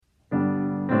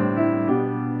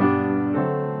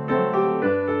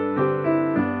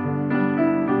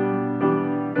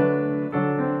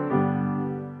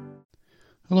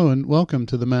and welcome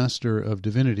to the Master of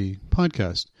Divinity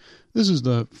podcast. This is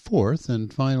the fourth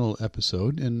and final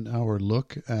episode in our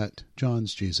look at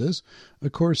John's Jesus, a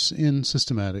course in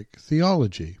systematic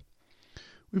theology.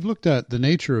 We've looked at the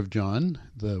nature of John,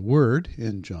 the Word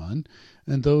in John,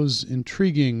 and those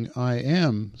intriguing I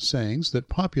am sayings that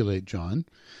populate John.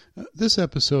 This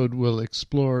episode will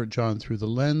explore John through the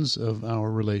lens of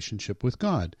our relationship with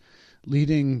God,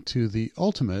 leading to the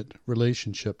ultimate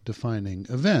relationship-defining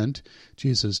event,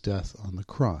 Jesus' death on the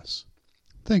cross.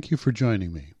 Thank you for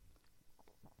joining me.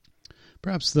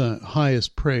 Perhaps the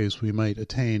highest praise we might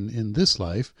attain in this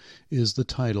life is the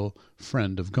title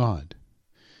Friend of God.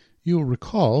 You'll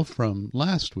recall from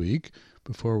last week,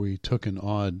 before we took an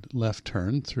odd left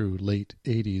turn through late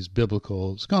 80s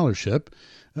biblical scholarship,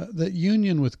 that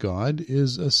union with God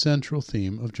is a central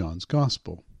theme of John's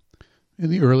Gospel. In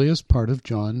the earliest part of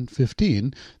John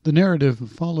 15, the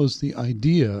narrative follows the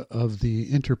idea of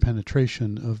the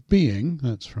interpenetration of being,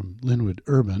 that's from Linwood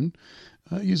Urban,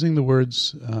 using the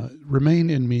words,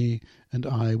 remain in me and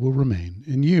I will remain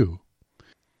in you.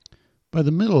 By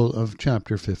the middle of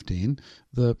chapter 15,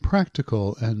 the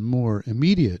practical and more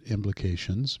immediate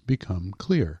implications become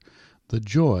clear, the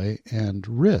joy and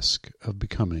risk of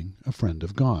becoming a friend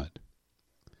of God.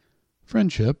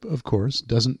 Friendship, of course,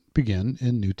 doesn't begin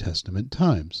in New Testament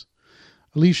times.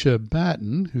 Alicia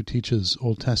Batten, who teaches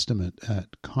Old Testament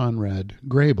at Conrad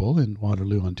Grable in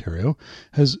Waterloo, Ontario,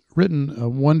 has written a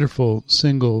wonderful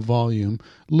single-volume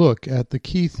look at the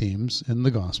key themes in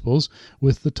the Gospels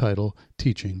with the title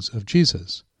Teachings of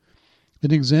Jesus.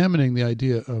 In examining the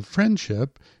idea of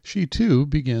friendship, she too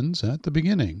begins at the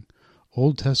beginning,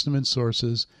 Old Testament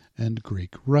sources and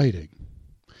Greek writing.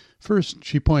 First,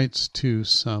 she points to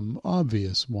some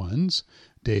obvious ones,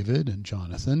 David and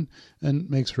Jonathan, and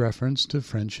makes reference to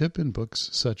friendship in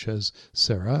books such as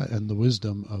Sarah and the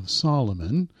Wisdom of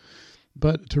Solomon.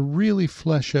 But to really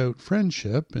flesh out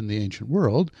friendship in the ancient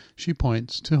world, she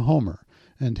points to Homer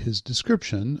and his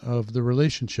description of the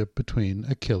relationship between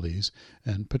Achilles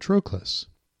and Patroclus.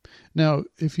 Now,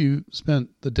 if you spent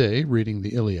the day reading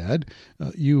the Iliad,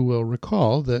 you will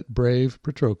recall that brave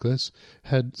Patroclus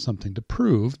had something to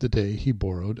prove the day he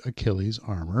borrowed Achilles'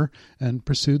 armor and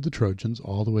pursued the Trojans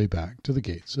all the way back to the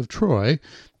gates of Troy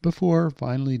before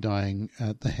finally dying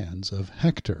at the hands of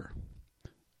Hector.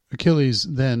 Achilles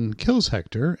then kills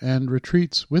Hector and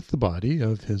retreats with the body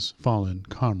of his fallen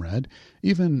comrade,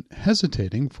 even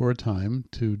hesitating for a time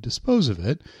to dispose of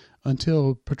it,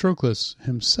 until Patroclus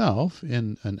himself,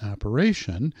 in an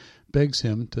apparition, begs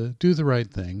him to do the right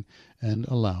thing and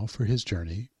allow for his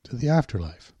journey to the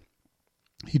afterlife.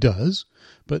 He does,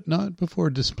 but not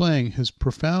before displaying his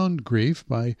profound grief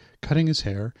by cutting his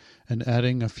hair and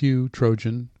adding a few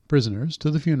Trojan prisoners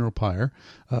to the funeral pyre,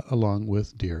 along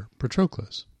with dear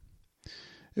Patroclus.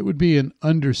 It would be an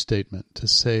understatement to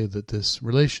say that this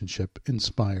relationship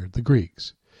inspired the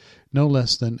Greeks. No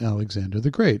less than Alexander the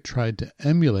Great tried to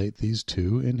emulate these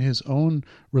two in his own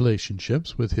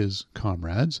relationships with his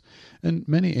comrades, and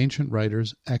many ancient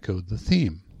writers echoed the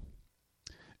theme.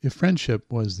 If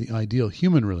friendship was the ideal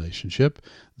human relationship,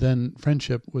 then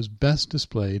friendship was best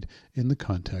displayed in the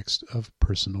context of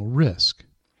personal risk.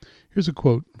 Here's a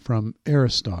quote from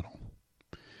Aristotle.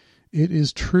 "It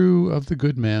is true of the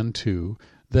good man, too,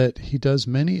 that he does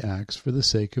many acts for the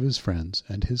sake of his friends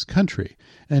and his country,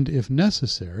 and, if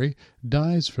necessary,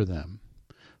 dies for them.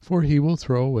 For he will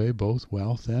throw away both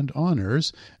wealth and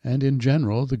honors, and in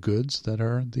general the goods that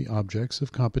are the objects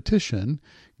of competition,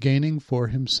 gaining for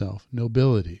himself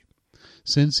nobility,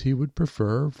 since he would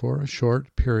prefer for a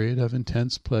short period of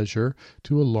intense pleasure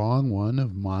to a long one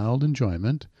of mild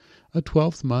enjoyment, a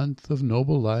 12th month of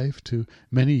noble life to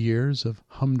many years of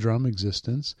humdrum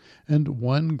existence, and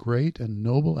one great and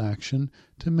noble action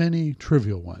to many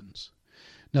trivial ones.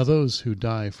 Now those who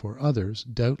die for others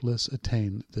doubtless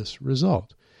attain this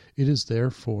result. It is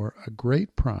therefore a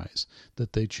great prize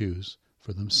that they choose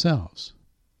for themselves."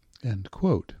 End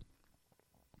quote.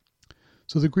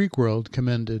 So the Greek world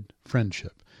commended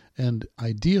friendship and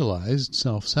idealized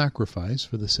self-sacrifice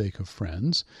for the sake of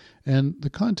friends, and the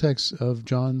context of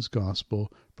John's Gospel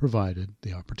provided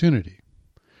the opportunity.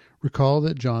 Recall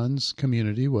that John's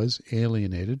community was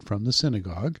alienated from the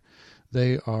synagogue.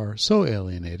 They are so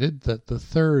alienated that the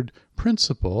third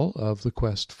principle of the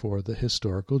quest for the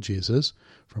historical Jesus,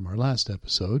 from our last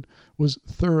episode, was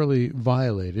thoroughly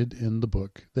violated in the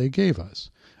book they gave us.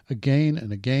 Again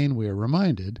and again we are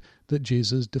reminded that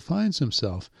Jesus defines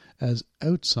himself as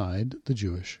outside the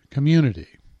Jewish community.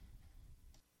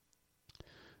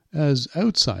 As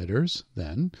outsiders,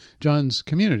 then, John's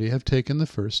community have taken the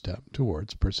first step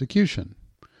towards persecution.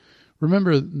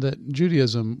 Remember that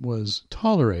Judaism was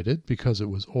tolerated because it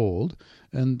was old,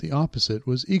 and the opposite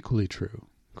was equally true.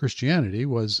 Christianity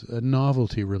was a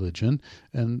novelty religion,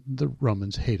 and the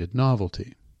Romans hated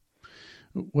novelty.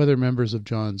 Whether members of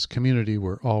John's community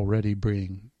were already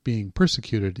being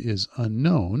persecuted is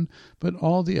unknown, but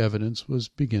all the evidence was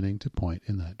beginning to point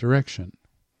in that direction.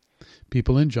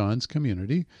 People in John's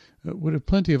community would have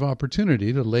plenty of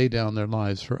opportunity to lay down their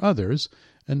lives for others,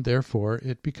 and therefore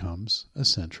it becomes a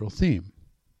central theme.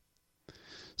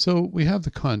 So we have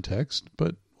the context,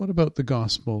 but what about the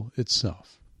gospel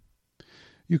itself?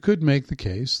 You could make the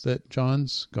case that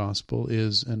John's gospel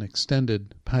is an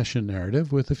extended passion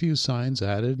narrative with a few signs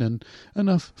added and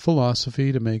enough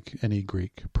philosophy to make any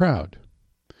Greek proud.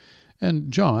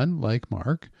 And John, like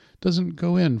Mark, doesn't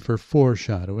go in for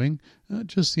foreshadowing,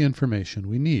 just the information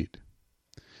we need.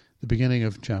 The beginning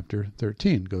of chapter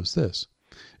 13 goes this.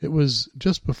 It was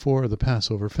just before the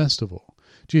Passover festival.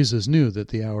 Jesus knew that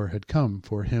the hour had come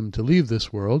for him to leave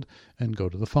this world and go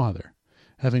to the Father.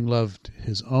 Having loved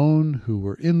his own who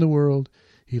were in the world,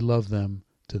 he loved them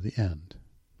to the end.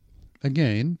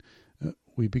 Again,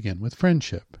 we begin with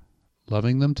friendship.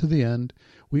 Loving them to the end,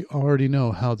 we already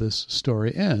know how this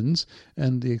story ends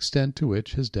and the extent to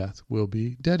which his death will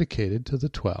be dedicated to the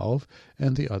 12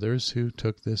 and the others who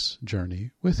took this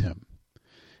journey with him.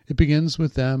 It begins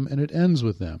with them and it ends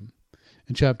with them.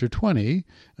 In chapter 20,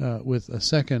 with a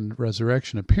second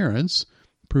resurrection appearance,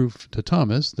 proof to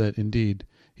Thomas that indeed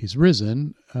he's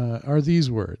risen, are these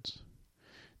words.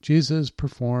 Jesus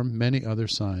performed many other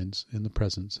signs in the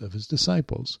presence of his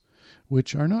disciples,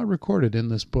 which are not recorded in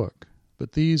this book,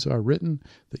 but these are written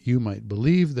that you might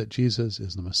believe that Jesus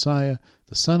is the Messiah,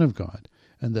 the Son of God,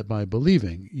 and that by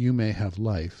believing you may have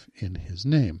life in his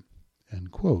name.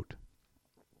 End quote.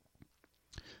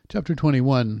 Chapter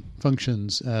 21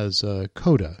 functions as a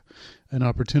coda, an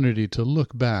opportunity to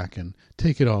look back and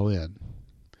take it all in.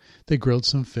 They grilled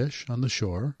some fish on the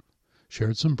shore,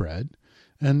 shared some bread,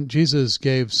 and Jesus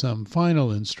gave some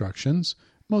final instructions,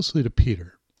 mostly to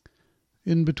Peter.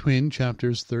 In between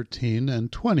chapters 13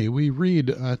 and 20, we read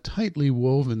a tightly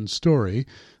woven story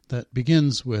that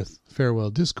begins with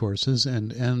farewell discourses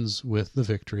and ends with the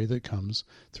victory that comes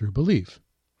through belief.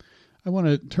 I want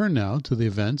to turn now to the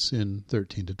events in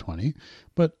 13 to 20,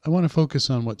 but I want to focus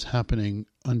on what's happening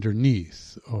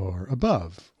underneath or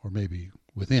above or maybe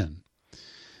within.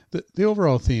 The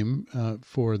overall theme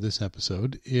for this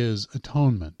episode is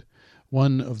atonement,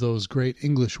 one of those great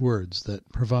English words that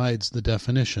provides the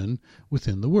definition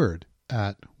within the word,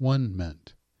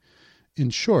 at-one-ment. In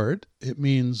short, it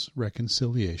means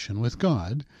reconciliation with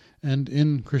God, and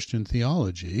in Christian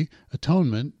theology,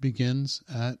 atonement begins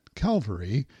at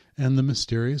Calvary and the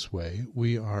mysterious way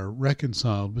we are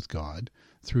reconciled with God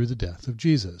through the death of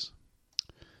Jesus.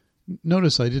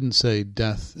 Notice I didn't say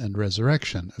death and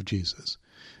resurrection of Jesus.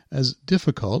 As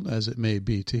difficult as it may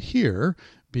be to hear,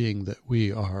 being that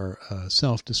we are a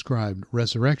self-described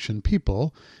resurrection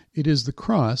people, it is the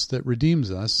cross that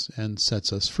redeems us and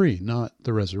sets us free, not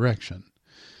the resurrection.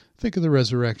 Think of the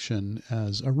resurrection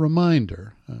as a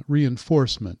reminder, a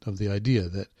reinforcement of the idea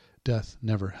that death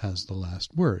never has the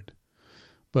last word.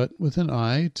 But with an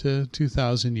eye to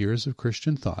 2,000 years of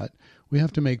Christian thought, we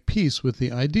have to make peace with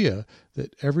the idea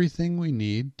that everything we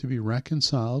need to be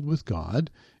reconciled with God,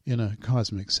 in a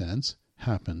cosmic sense,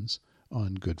 happens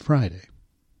on Good Friday.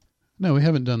 Now, we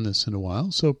haven't done this in a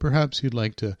while, so perhaps you'd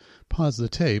like to pause the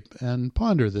tape and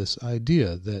ponder this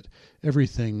idea that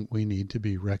everything we need to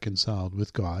be reconciled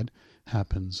with God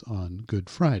happens on Good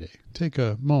Friday. Take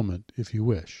a moment if you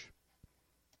wish.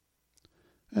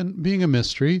 And being a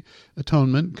mystery,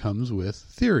 atonement comes with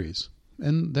theories.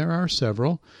 And there are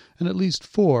several, and at least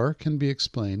 4 can be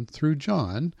explained through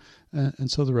John,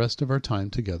 and so the rest of our time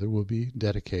together will be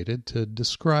dedicated to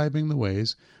describing the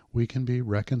ways we can be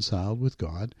reconciled with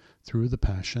God through the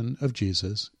passion of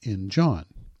Jesus in John.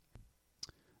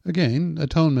 Again,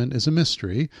 atonement is a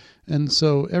mystery, and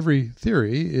so every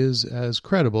theory is as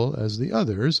credible as the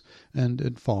others, and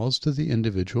it falls to the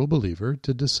individual believer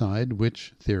to decide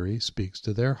which theory speaks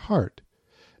to their heart.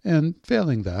 And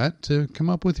failing that, to come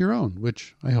up with your own,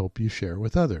 which I hope you share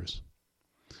with others.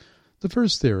 The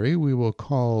first theory, we will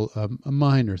call a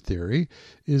minor theory,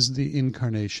 is the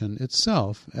incarnation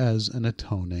itself as an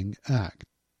atoning act.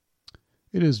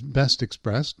 It is best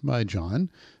expressed by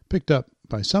John, picked up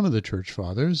by some of the church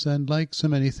fathers, and like so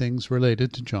many things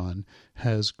related to John,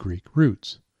 has Greek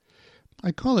roots.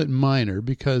 I call it minor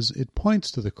because it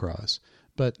points to the cross,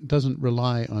 but doesn't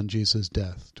rely on Jesus'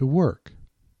 death to work.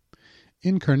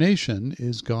 Incarnation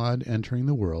is God entering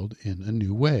the world in a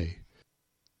new way.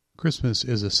 Christmas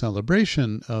is a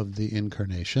celebration of the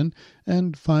Incarnation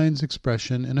and finds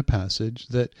expression in a passage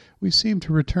that we seem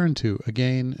to return to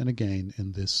again and again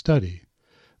in this study.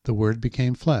 The Word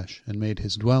became flesh and made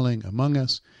his dwelling among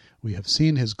us. We have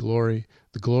seen his glory,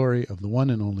 the glory of the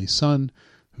one and only Son,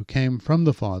 who came from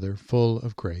the Father, full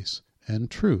of grace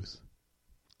and truth.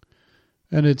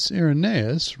 And it's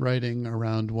Irenaeus, writing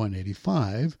around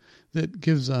 185, that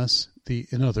gives us the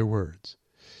in other words.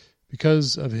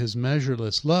 Because of his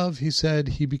measureless love, he said,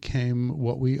 he became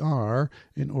what we are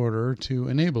in order to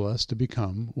enable us to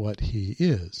become what he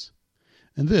is.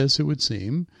 And this, it would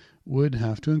seem, would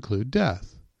have to include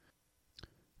death.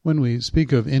 When we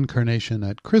speak of incarnation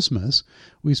at Christmas,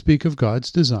 we speak of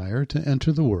God's desire to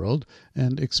enter the world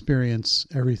and experience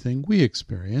everything we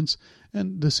experience,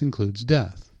 and this includes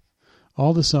death.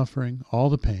 All the suffering, all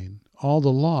the pain, all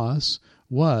the loss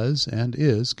was and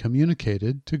is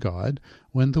communicated to God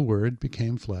when the Word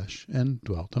became flesh and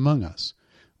dwelt among us.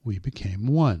 We became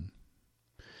one.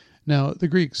 Now, the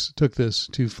Greeks took this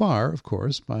too far, of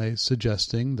course, by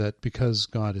suggesting that because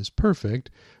God is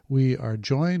perfect, we are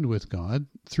joined with God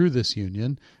through this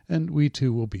union, and we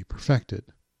too will be perfected.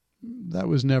 That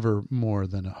was never more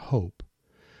than a hope.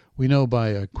 We know by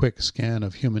a quick scan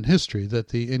of human history that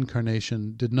the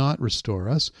Incarnation did not restore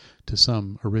us to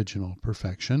some original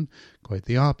perfection, quite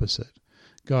the opposite.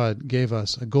 God gave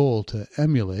us a goal to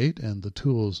emulate and the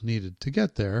tools needed to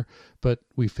get there, but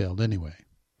we failed anyway.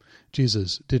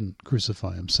 Jesus didn't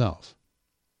crucify himself.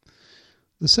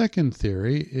 The second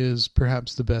theory is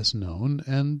perhaps the best known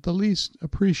and the least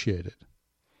appreciated.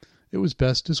 It was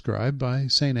best described by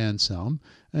St. Anselm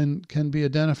and can be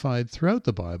identified throughout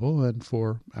the Bible and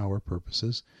for our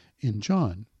purposes in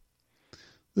John.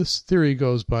 This theory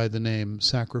goes by the name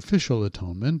sacrificial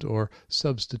atonement or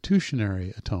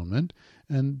substitutionary atonement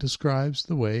and describes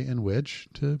the way in which,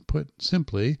 to put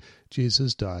simply,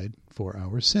 Jesus died for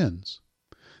our sins.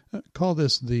 Call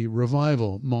this the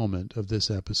revival moment of this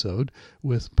episode,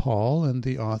 with Paul and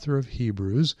the author of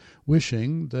Hebrews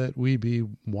wishing that we be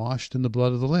washed in the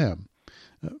blood of the Lamb.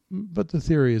 But the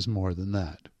theory is more than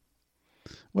that.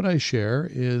 What I share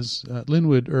is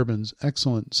Linwood Urban's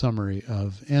excellent summary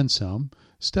of Anselm,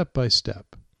 step by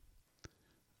step.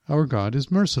 Our God is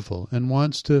merciful and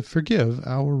wants to forgive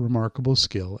our remarkable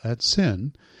skill at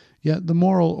sin, yet the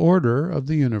moral order of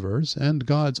the universe and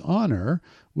God's honor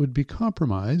would be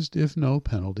compromised if no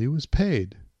penalty was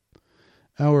paid.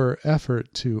 Our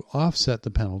effort to offset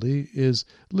the penalty is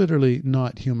literally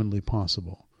not humanly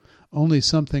possible. Only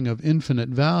something of infinite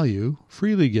value,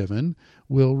 freely given,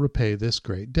 will repay this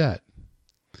great debt.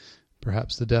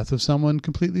 Perhaps the death of someone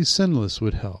completely sinless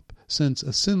would help, since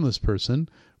a sinless person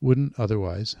wouldn't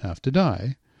otherwise have to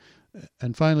die.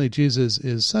 And finally, Jesus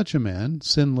is such a man,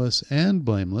 sinless and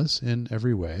blameless in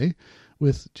every way.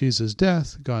 With Jesus'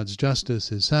 death, God's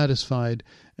justice is satisfied,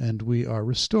 and we are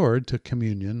restored to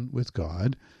communion with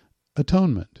God,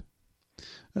 atonement.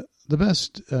 The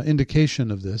best indication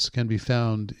of this can be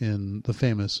found in the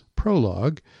famous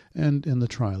prologue and in the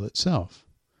trial itself.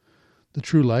 The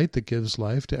true light that gives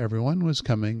life to everyone was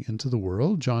coming into the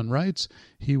world. John writes,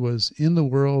 "He was in the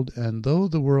world, and though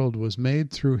the world was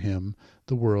made through him,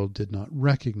 the world did not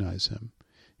recognize him.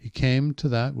 He came to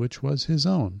that which was his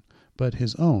own, but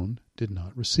his own did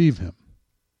not receive him."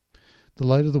 The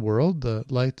light of the world, the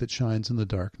light that shines in the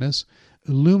darkness,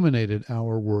 illuminated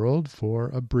our world for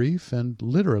a brief and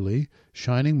literally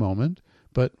shining moment,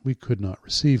 but we could not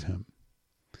receive him.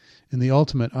 In the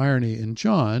ultimate irony in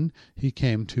John, he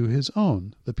came to his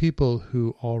own, the people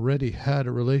who already had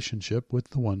a relationship with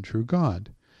the one true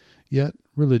God. Yet,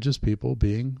 religious people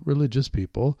being religious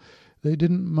people, they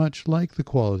didn't much like the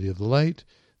quality of the light,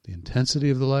 the intensity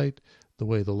of the light, the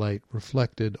way the light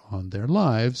reflected on their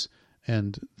lives,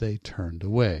 and they turned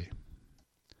away.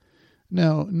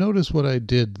 Now, notice what I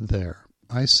did there.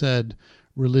 I said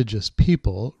religious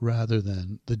people rather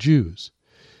than the Jews.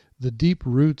 The deep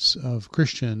roots of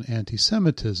Christian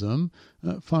anti-Semitism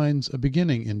finds a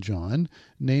beginning in John,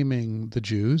 naming the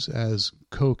Jews as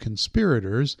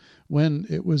co-conspirators when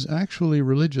it was actually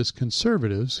religious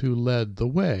conservatives who led the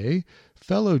way,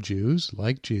 fellow Jews,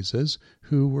 like Jesus,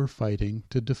 who were fighting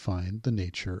to define the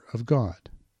nature of God.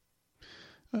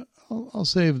 I'll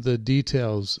save the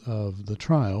details of the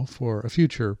trial for a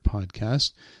future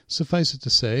podcast. Suffice it to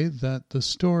say that the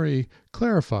story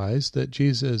clarifies that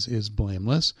Jesus is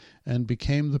blameless and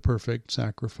became the perfect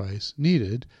sacrifice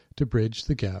needed to bridge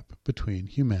the gap between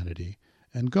humanity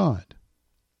and God.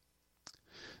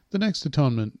 The next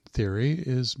atonement theory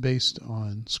is based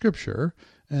on Scripture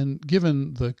and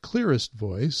given the clearest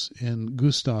voice in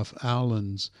Gustav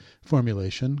Aulén's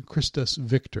formulation, Christus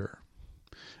Victor.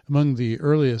 Among the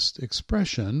earliest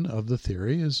expression of the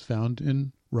theory is found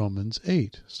in Romans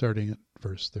 8, starting at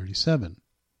verse 37.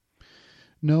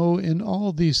 No, in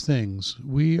all these things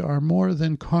we are more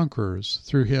than conquerors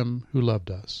through him who loved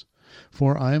us.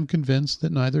 For I am convinced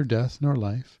that neither death nor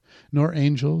life, nor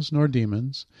angels nor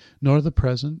demons, nor the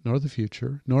present nor the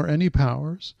future, nor any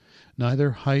powers,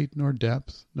 neither height nor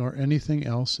depth, nor anything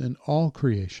else in all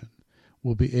creation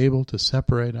will be able to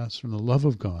separate us from the love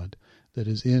of God that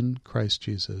is in Christ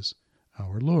Jesus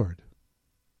our Lord.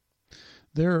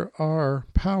 There are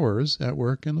powers at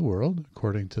work in the world,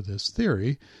 according to this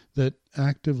theory, that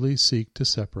actively seek to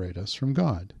separate us from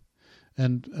God.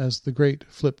 And as the great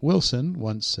Flip Wilson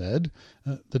once said,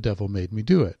 the devil made me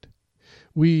do it.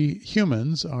 We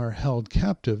humans are held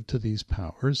captive to these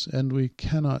powers, and we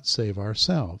cannot save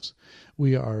ourselves.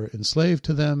 We are enslaved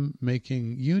to them,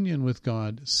 making union with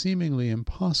God seemingly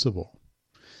impossible.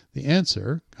 The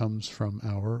answer comes from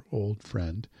our old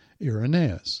friend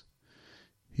Irenaeus.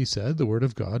 He said the Word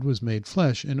of God was made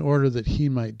flesh in order that he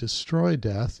might destroy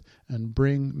death and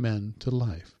bring men to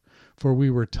life. For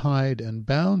we were tied and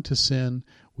bound to sin,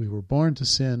 we were born to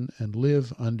sin and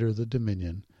live under the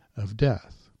dominion of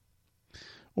death.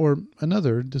 Or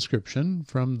another description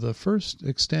from the first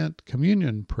extant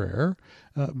communion prayer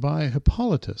by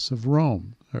Hippolytus of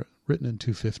Rome, written in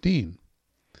 215.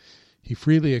 He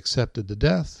freely accepted the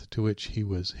death to which he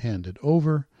was handed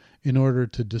over in order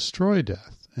to destroy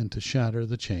death and to shatter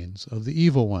the chains of the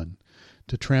evil one,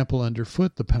 to trample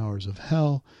underfoot the powers of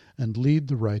hell and lead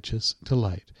the righteous to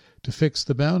light, to fix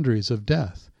the boundaries of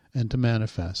death and to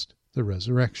manifest the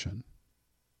resurrection.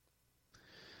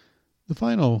 The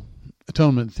final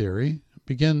atonement theory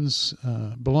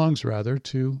belongs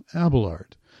to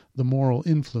Abelard, the moral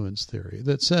influence theory,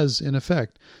 that says, in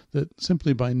effect, that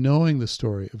simply by knowing the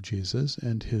story of Jesus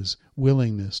and his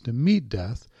willingness to meet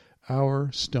death,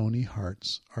 our stony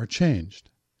hearts are changed.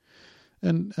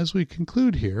 And as we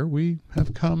conclude here, we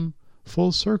have come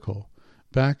full circle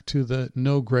back to the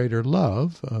no greater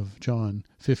love of John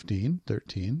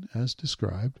 15:13 as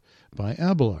described by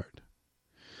Abelard.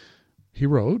 He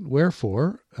wrote,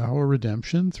 "Wherefore our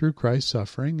redemption through Christ's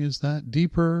suffering is that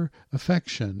deeper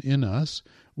affection in us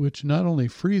which not only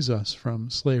frees us from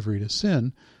slavery to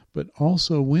sin, but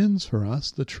also wins for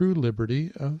us the true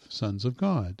liberty of sons of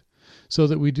God, so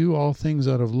that we do all things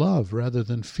out of love rather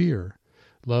than fear,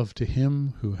 love to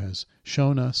him who has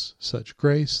shown us such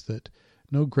grace that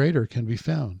no greater can be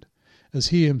found, as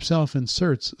he himself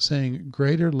inserts, saying,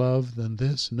 Greater love than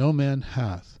this no man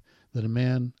hath, that a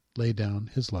man lay down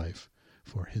his life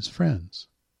for his friends."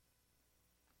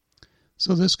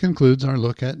 So this concludes our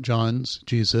look at John's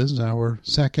Jesus, our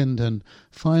second and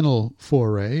final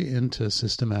foray into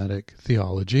systematic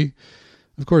theology.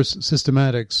 Of course,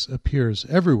 systematics appears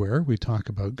everywhere we talk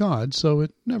about God, so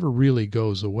it never really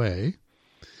goes away.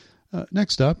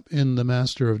 Next up in the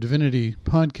Master of Divinity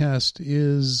podcast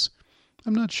is,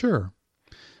 I'm not sure.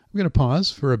 I'm going to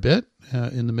pause for a bit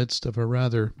in the midst of a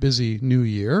rather busy new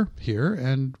year here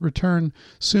and return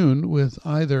soon with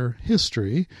either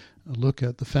history, a look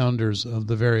at the founders of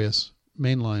the various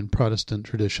mainline Protestant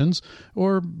traditions,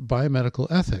 or biomedical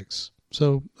ethics.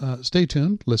 So stay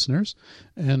tuned, listeners,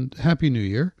 and Happy New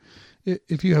Year.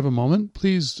 If you have a moment,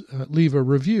 please leave a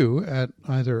review at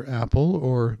either Apple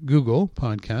or Google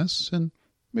Podcasts, and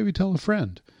maybe tell a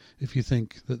friend if you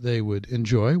think that they would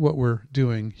enjoy what we're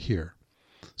doing here.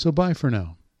 So bye for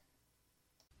now.